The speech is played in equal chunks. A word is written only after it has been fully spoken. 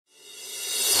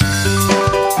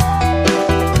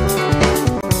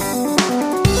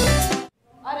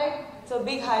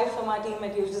team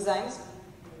at Huge Designs.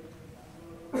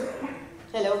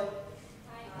 Hello.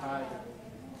 Hi.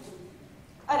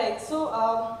 Alright, so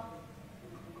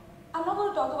I'm not going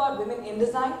to talk about women in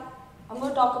design. I'm going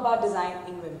to talk about design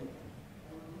in women.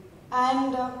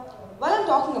 And while I'm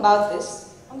talking about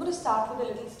this, I'm going to start with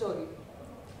a little story.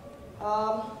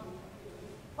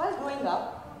 While growing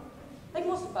up, like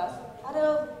most of us, had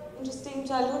an interesting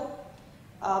childhood.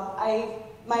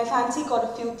 My fancy caught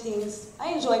a few things.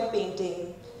 I enjoyed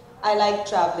painting. I liked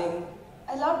traveling.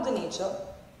 I loved the nature.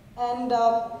 And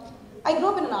I grew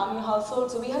up in an army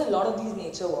household, so we had a lot of these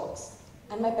nature walks.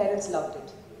 And my parents loved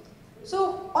it.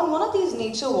 So on one of these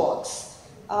nature walks,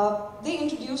 they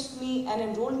introduced me and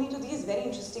enrolled me to these very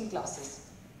interesting classes.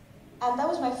 And that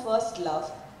was my first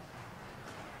love.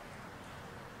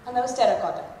 And that was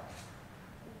terracotta.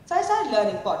 So I started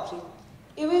learning pottery.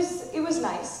 It was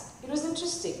nice. It was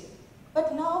interesting.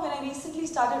 But now when I recently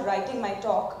started writing my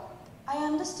talk, I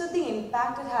understood the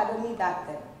impact it had on me back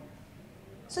then.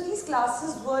 So these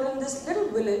classes were in this little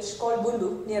village called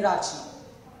Bundu near Ranchi.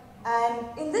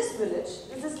 And in this village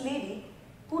is this lady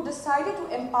who decided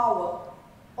to empower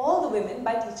all the women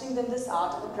by teaching them this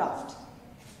art or craft.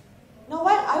 Now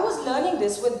while I was learning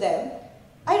this with them,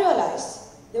 I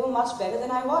realized they were much better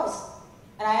than I was.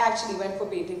 And I actually went for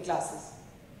painting classes.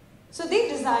 So they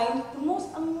designed the most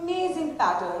amazing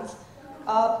patterns,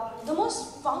 the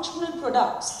most functional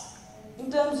products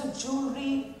in terms of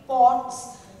jewelry,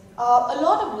 pots, a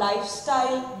lot of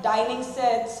lifestyle dining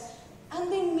sets,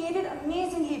 and they made it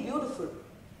amazingly beautiful.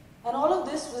 And all of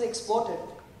this was exported.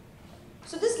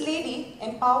 So this lady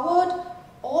empowered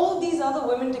all of these other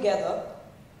women together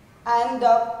and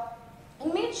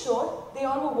made sure they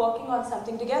all were working on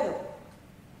something together.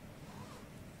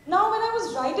 Now when I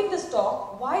was writing this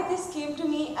talk, why this came to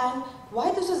me and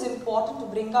why this was important to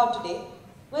bring out today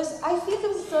was I feel there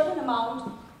was a certain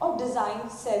amount of design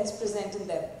sense present in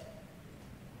them.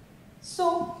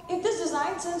 So if this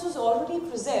design sense was already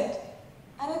present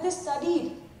and if they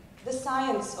studied the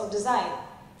science of design,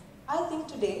 I think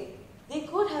today they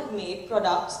could have made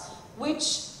products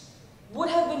which would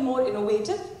have been more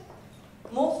innovative,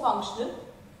 more functional,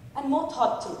 and more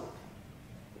thought through.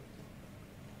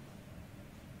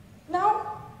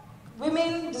 Now,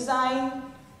 women design,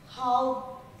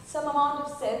 how some amount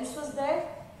of sense was there.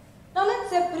 Now let's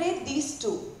separate these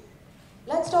two.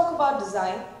 Let's talk about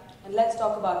design and let's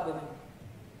talk about women.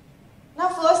 Now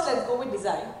first let's go with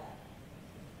design.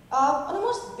 On the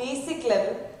most basic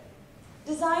level,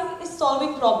 design is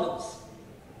solving problems.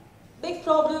 Big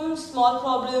problems, small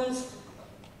problems,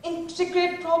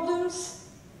 intricate problems,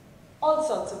 all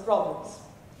sorts of problems.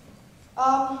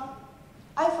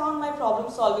 I found my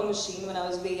problem-solving machine when I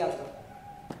was way younger.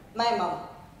 My mom.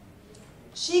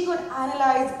 She could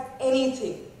analyze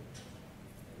anything,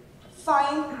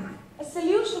 find a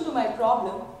solution to my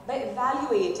problem by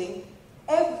evaluating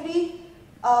every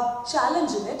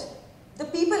challenge in it, the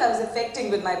people I was affecting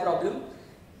with my problem,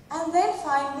 and then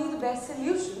find me the best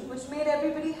solution which made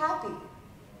everybody happy.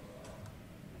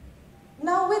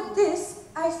 Now with this,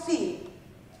 I feel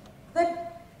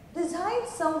that design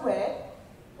somewhere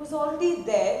was already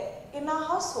there in our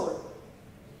household.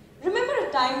 Remember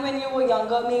a time when you were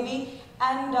younger maybe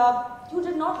and you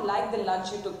did not like the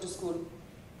lunch you took to school.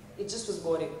 It just was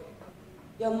boring.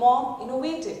 Your mom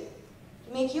innovated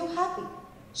to make you happy.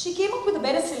 She came up with a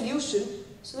better solution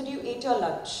so that you ate your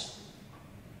lunch.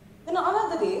 Then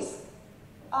on other days,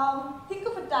 think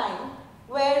of a time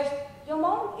where your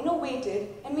mom innovated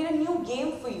and made a new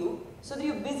game for you so that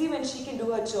you're busy when she can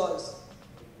do her chores.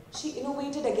 She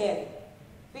innovated again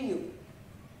for you.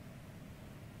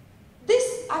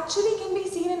 This actually can be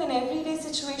seen in an everyday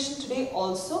situation today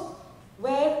also,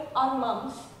 where our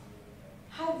moms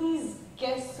have these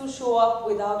guests who show up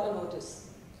without a notice.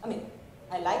 I mean,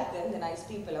 I like them, they're nice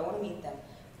people, I want to meet them.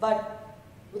 But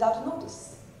without a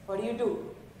notice, what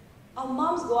do? Our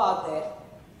moms go out there,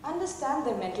 understand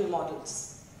their mental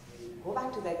models, go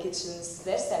back to their kitchens,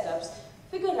 their setups,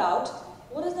 figure out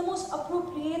what is the most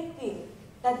appropriate thing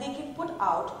that they can put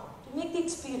out to make the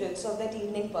experience of that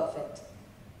evening perfect.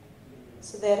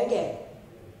 So there again,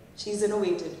 she's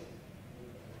innovated.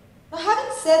 Now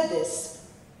having said this,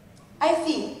 I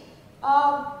feel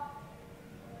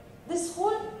this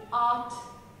whole art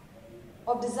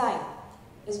of design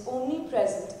is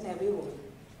omnipresent in every woman.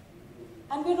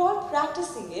 And we're all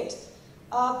practicing it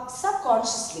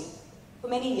subconsciously for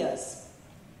many years.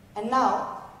 And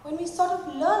now, when we sort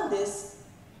of learn this,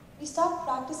 we start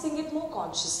practicing it more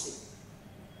consciously.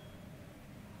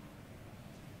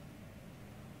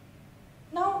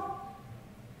 Now,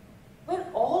 when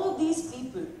all of these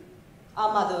people,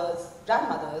 our mothers,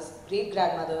 grandmothers,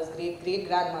 great-grandmothers,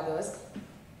 great-great-grandmothers,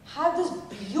 have this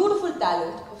beautiful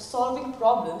talent of solving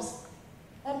problems,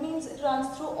 that means it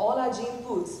runs through all our gene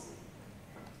pools.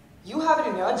 You have it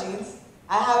in your genes,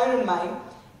 I have it in mine,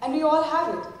 and we all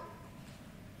have it.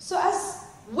 So as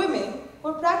women who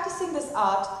are practicing this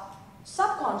art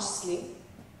subconsciously,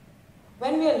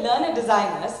 when we are learner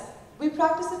designers, we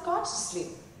practice it consciously.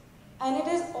 And it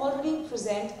is already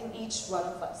present in each one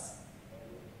of us.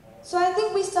 So I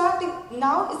think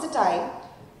now is the time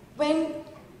when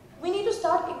we need to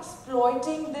start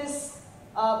exploiting this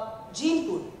gene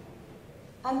pool.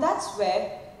 And that's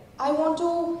where I want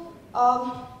to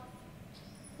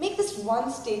make this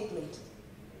one statement,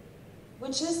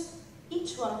 which is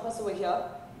each one of us over here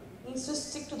needs to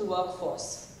stick to the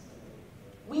workforce.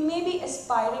 We may be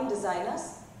aspiring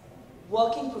designers,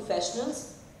 working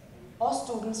professionals, or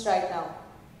students right now.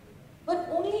 But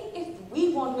only if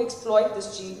we want to exploit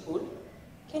this gene pool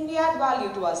can we add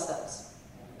value to ourselves.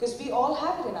 Because we all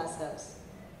have it in ourselves.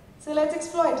 So let's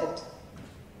exploit it.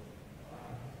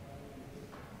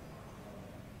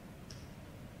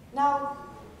 Now,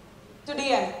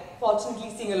 today I'm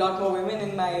fortunately seeing a lot more women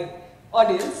in my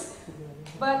audience.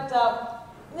 But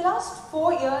in the last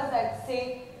 4 years, I'd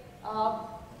say,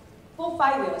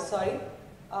 5 years, sorry,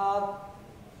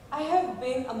 I have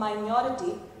been a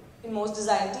minority in most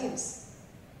design teams.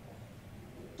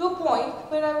 To a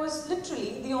point where I was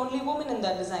literally the only woman in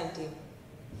that design team.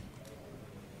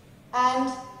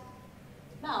 And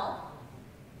now,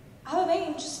 I have a very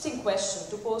interesting question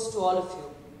to pose to all of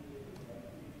you.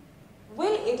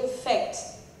 Will it affect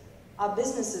our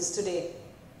businesses today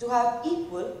to have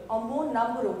equal or more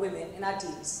number of women in our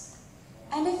teams?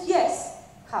 And if yes,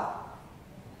 how?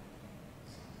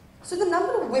 So the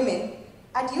number of women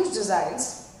at Huge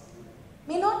Designs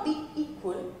may not be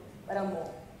equal, but are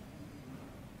more.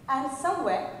 And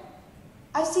somewhere,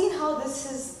 I've seen how this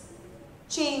has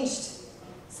changed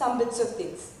some bits of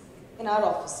things in our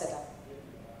office setup.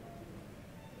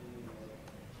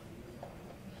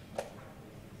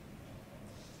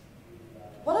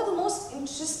 One of the most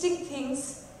interesting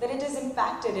things that it has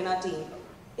impacted in our team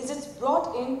is it's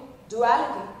brought in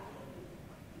duality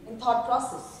in thought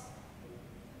process.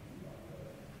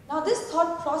 Now this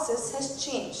thought process has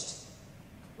changed.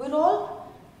 We're all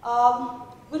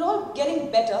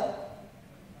getting better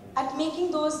at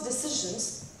making those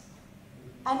decisions,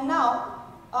 and now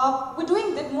we're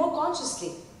doing that more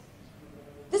consciously.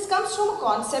 This comes from a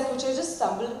concept which I just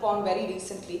stumbled upon very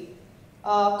recently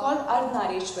called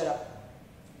Ardhnareshwara.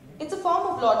 It's a form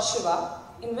of Lord Shiva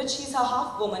in which he's a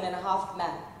half woman and a half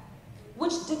man,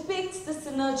 which depicts the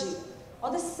synergy or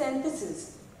the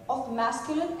synthesis of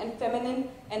masculine and feminine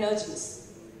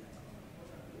energies.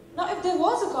 Now, if there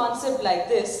was a concept like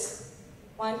this,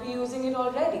 why aren't we using it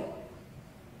already?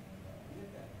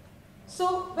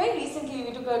 So, very recently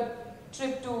we took a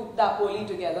trip to Dapoli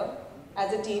together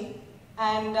as a team,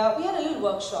 and we had a little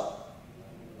workshop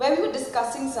where we were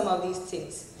discussing some of these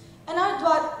things. And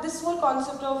this whole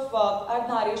concept of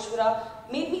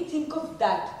Ardhnareshwara made me think of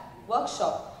that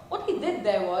workshop. What we did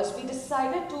there was we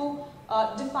decided to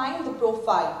define the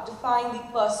profile, define the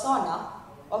persona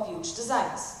of Huge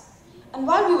Designs. And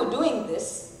while we were doing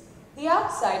this, the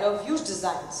outside of Huge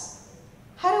Designs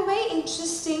had a very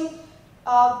interesting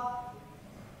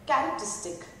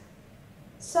characteristic.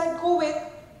 So I'd go with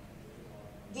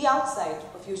the outside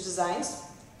of Huge Designs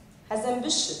has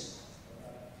ambition,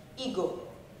 ego,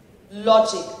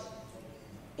 logic.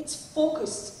 It's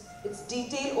focused, it's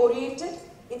detail-oriented,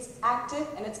 it's active,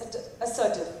 and it's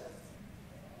assertive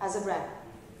as a brand.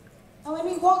 Now when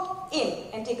we walk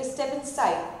in and take a step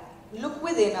inside, look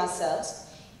within ourselves,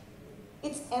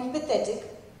 it's empathetic,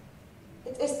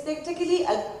 it's aesthetically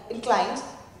inclined,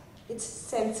 it's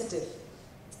sensitive,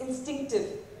 it's instinctive,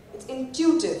 it's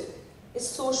intuitive, it's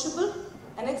sociable,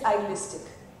 and it's idealistic.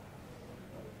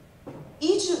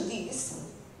 Each of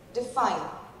these define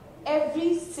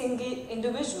every single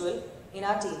individual in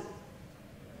our team.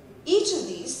 Each of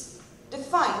these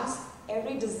defines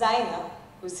every designer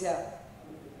who's here.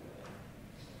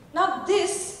 Now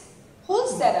this whole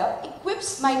setup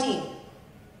equips my team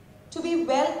to be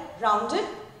well-rounded,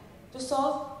 to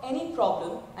solve any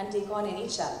problem and take on any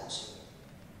challenge.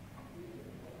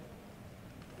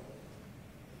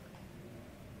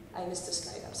 I missed a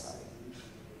slide, I'm sorry.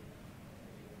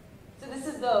 So this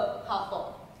is the half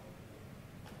form.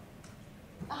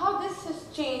 How this has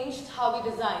changed how we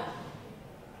design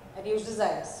at Huge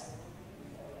Designs.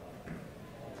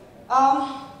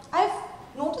 I've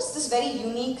noticed this very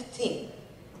unique thing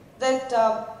that,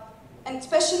 and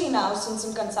especially now since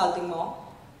I'm consulting more,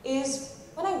 is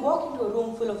when I walk into a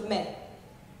room full of men,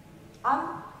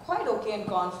 I'm quite okay and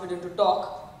confident to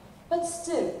talk, but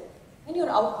still, when you're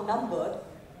outnumbered,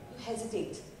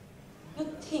 hesitate. You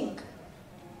think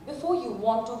before you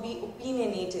want to be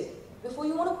opinionated, before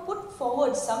you want to put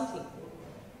forward something.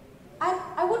 And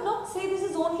I would not say this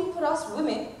is only for us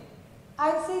women,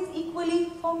 I'd say it's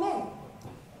equally for men.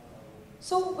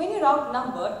 So when you're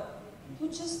outnumbered, you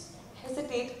just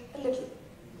hesitate a little.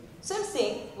 So I'm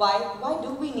saying, why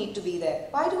do we need to be there?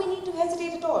 Why do we need to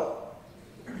hesitate at all?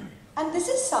 And this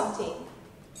is something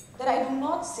that I do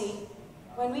not see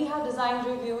when we have design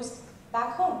reviews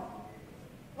back home.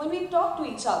 When we talk to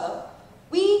each other,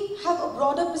 we have a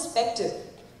broader perspective.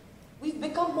 We've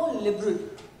become more liberal.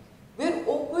 We're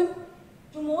open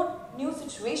to more new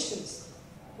situations.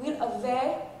 We're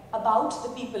aware about the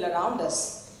people around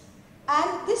us.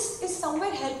 And this is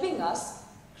somewhere helping us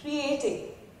creating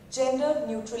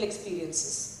gender-neutral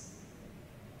experiences.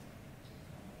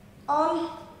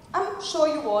 I'm sure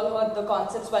you all heard the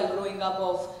concepts while growing up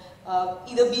of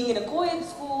either being in a co-ed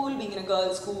school, being in a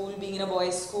girls' school, being in a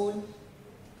boys' school.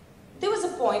 There was a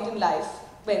point in life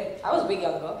when I was way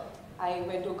younger. I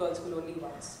went to a girls' school only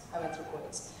once. I went through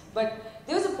co-eds. But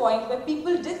there was a point where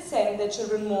people did send their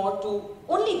children more to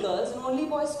only girls and only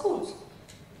boys' schools.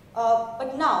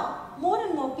 But now, more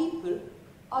and more people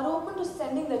are open to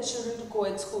sending their children to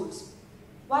co-ed schools.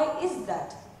 Why is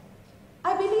that?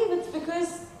 I believe it's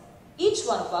because each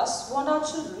one of us want our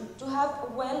children to have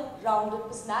a well-rounded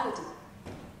personality.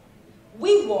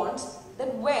 We want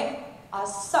that when our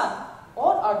son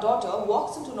or our daughter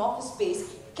walks into an office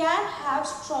space, can have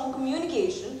strong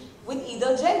communication with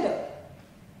either gender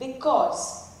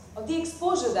because of the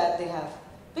exposure that they have,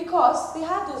 because they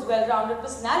have those well-rounded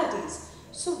personalities.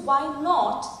 So why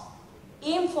not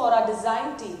aim for our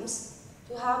design teams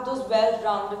to have those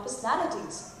well-rounded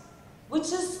personalities,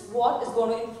 which is what is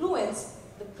going to influence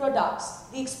the products,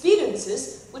 the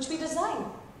experiences which we design.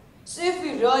 So if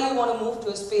we really want to move to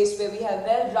a space where we have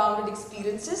well-rounded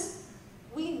experiences,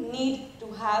 we need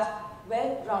to have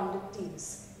well-rounded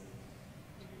teams.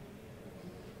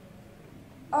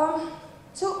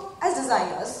 So as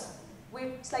designers,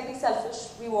 we're slightly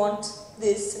selfish. We want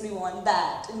this and we want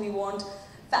that and we want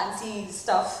fancy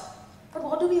stuff. But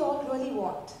what do we all really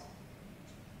want?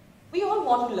 We all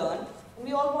want to learn and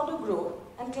we all want to grow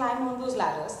and climb on those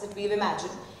ladders that we've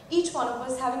imagined, each one of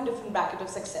us having a different bracket of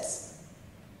success.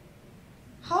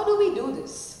 How do we do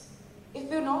this if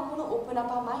we're not going to open up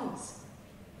our minds?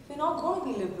 If we're not going to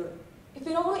be liberal? If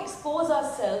we're not going to expose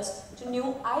ourselves to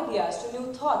new ideas, to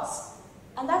new thoughts?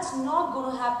 And that's not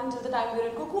going to happen till the time we're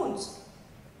in cocoons.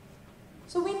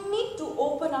 So we need to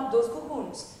open up those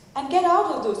cocoons and get out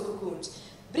of those cocoons.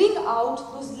 Bring out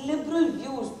those liberal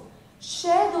views.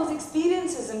 Share those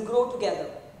experiences and grow together.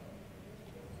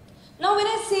 Now when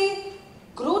I say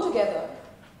grow together,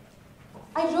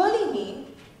 I really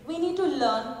mean we need to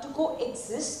learn to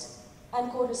coexist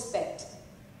and co-respect.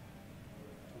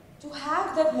 To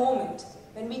have that moment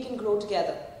when we can grow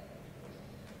together.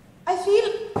 I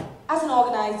feel as an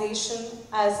organization,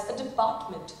 as a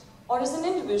department, or as an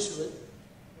individual,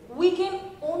 we can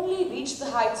only reach the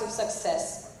heights of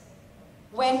success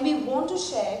when we want to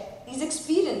share these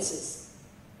experiences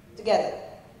together.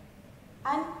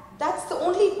 And that's the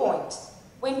only point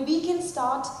when we can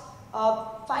start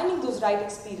finding those right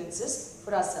experiences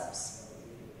for ourselves.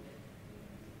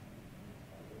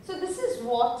 So this is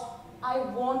what I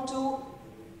want to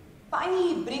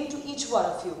finally bring to each one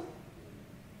of you.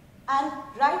 And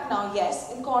right now,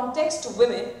 yes, in context to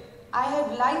women, I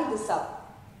have lined this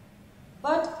up.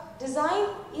 But design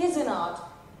is an art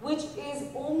which is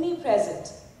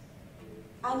omnipresent.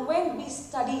 And when we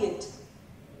study it,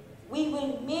 we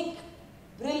will make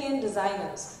brilliant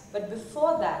designers. But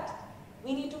before that,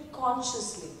 we need to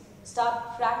consciously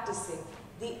start practicing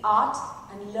the art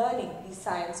and learning the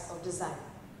science of design.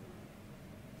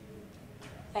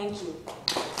 Thank you.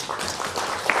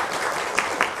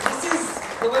 This is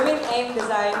the Women Aim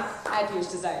Design at Huge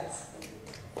Designs.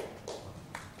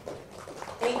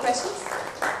 Any questions?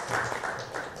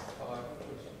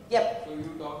 Yep. So you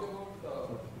talked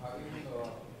about having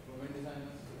women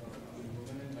designers,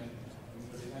 women and men,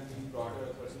 the design being broader,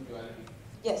 a certain duality.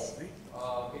 Yes. Can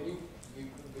you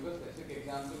give a specific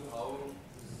example how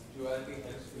this duality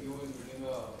helps you in building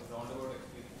a roundabout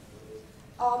experience?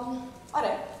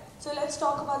 Alright. So let's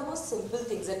talk about the most simple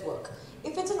things at work.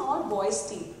 If it's an all-boys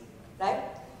team, right?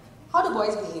 How do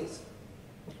boys behave?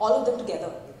 All of them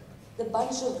together. The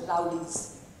bunch of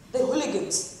rowdies. The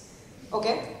hooligans.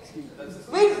 Okay?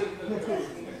 Wait.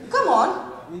 Come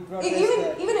on.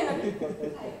 Even in a...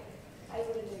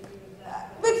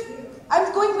 But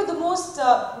I'm going with the most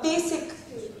basic,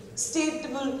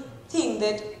 stateable thing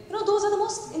that, those are the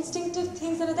most instinctive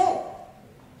things that are there.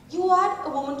 You add a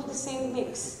woman to the same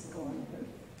mix.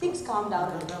 things calm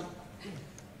down a little.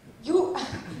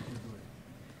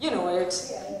 You know it.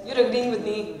 You're agreeing with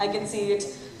me. I can see it.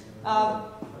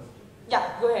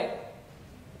 Yeah, go ahead.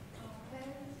 Well,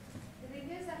 the thing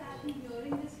is that I've been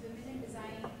hearing this women in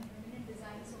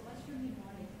design so much from the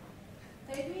morning.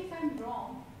 Correct me if I'm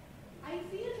wrong. I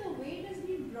feel the way it has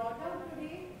been brought out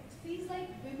today, it feels like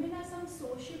women are some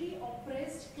socially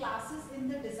oppressed classes in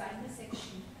the designer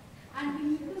section. And we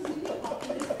need to really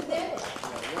uplift them.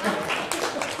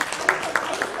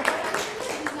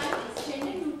 Design is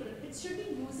gender neutral. It should be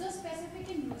user specific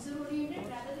and user oriented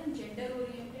rather than gender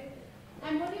oriented.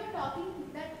 And what you're talking,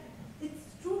 that it's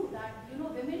true that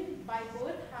women by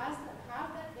birth have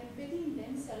that empathy in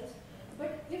themselves.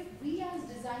 But if we as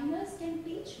designers can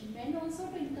teach men also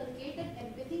to inculcate that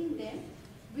empathy in them,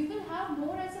 we will have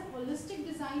more as a holistic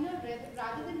designer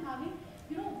rather than having,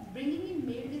 bringing in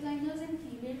male designers and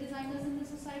female designers in the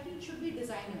society. It should be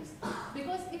designers.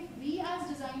 Because if we as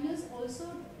designers also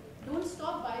don't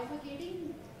stop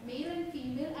bifurcating male and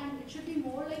female, and it should be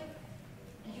more like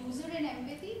user and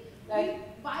empathy, right.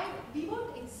 we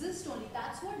won't exist only.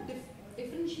 That's what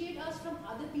differentiate us from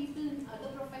other people in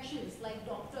other professions like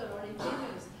doctor or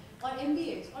engineers or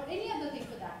MBAs or any other thing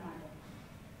for that matter.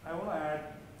 I want to add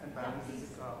and balance this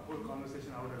whole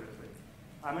conversation out a little bit.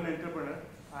 I'm an entrepreneur.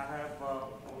 I have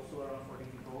also around 40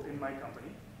 people in my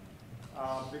company.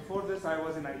 Before this, I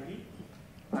was in IT.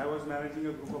 I was managing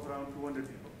a group of around 200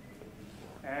 people.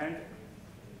 And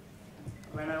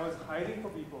when I was hiring for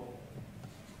people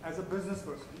as a business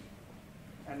person,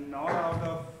 and not out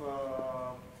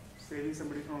of saving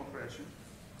somebody from oppression,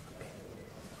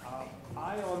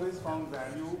 I always found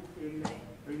value in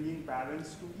bringing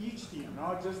balance to each team,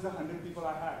 not just the 100 people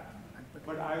I had,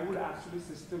 but I would actually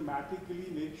systematically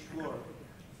make sure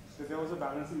that there was a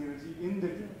balancing energy in the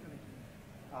team.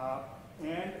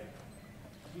 And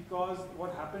because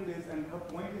what happened is, and her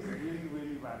point is really,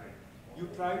 really valid, you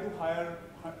try to hire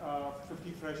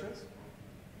 50 freshers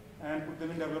and put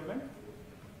them in development,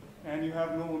 and you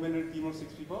have no women in a team of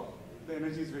 6 people, the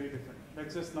energy is very different.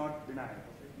 Let's just not deny it.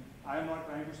 I am not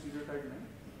trying to stereotype men,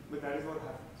 but that is what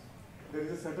happens. There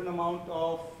is a certain amount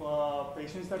of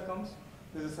patience that comes,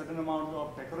 there's a certain amount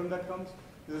of decorum that comes,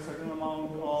 there's a certain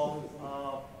amount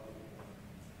of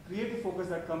creative focus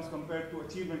that comes compared to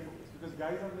achievement focus. Because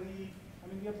guys are very,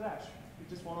 we are trash. We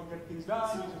just want to get things done.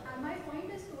 So, my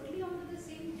point is totally onto the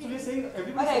same thing. So you're saying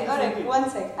everybody. Alright, one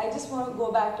sec. I just want to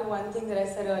go back to one thing that I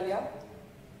said earlier.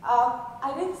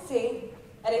 I didn't say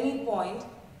at any point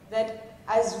that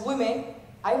as women,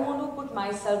 I want to put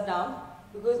myself down,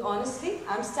 because honestly,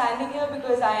 I'm standing here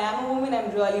because I am a woman,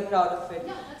 I'm really proud of it.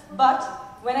 Yeah, but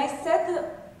when I said the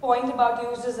point about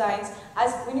use designs,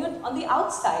 as when you're on the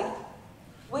outside,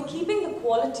 we're keeping the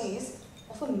qualities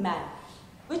of a man,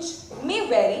 which may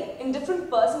vary in different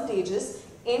percentages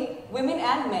in women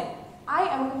and men. I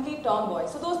am a complete tomboy,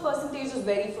 so those percentages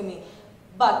vary for me.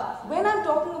 But when I'm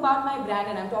talking about my brand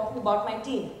and I'm talking about my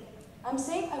team, I'm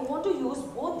saying I want to use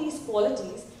both these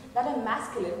qualities that are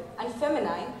masculine and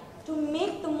feminine to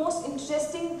make the most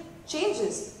interesting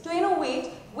changes, to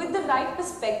innovate with the right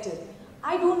perspective.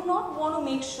 I do not want to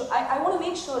make sure, I want to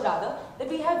make sure rather that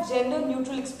we have gender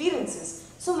neutral experiences.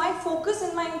 So my focus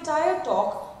in my entire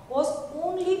talk was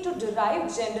only to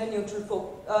derive gender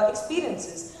neutral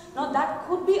experiences. Now that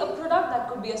could be a product, that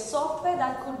could be a software,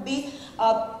 that could be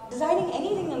designing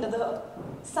anything under the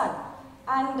sun.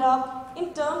 And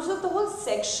in terms of the whole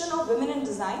section of women in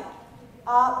design,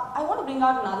 I want to bring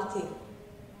out another thing.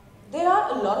 There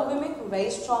are a lot of women who are very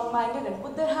strong-minded and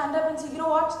put their hand up and say, you know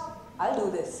what, I'll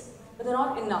do this. But they're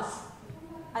not enough.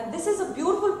 And this is a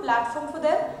beautiful platform for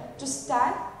them to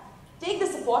stand, take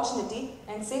this opportunity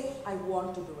and say, I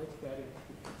want to do it.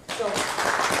 So.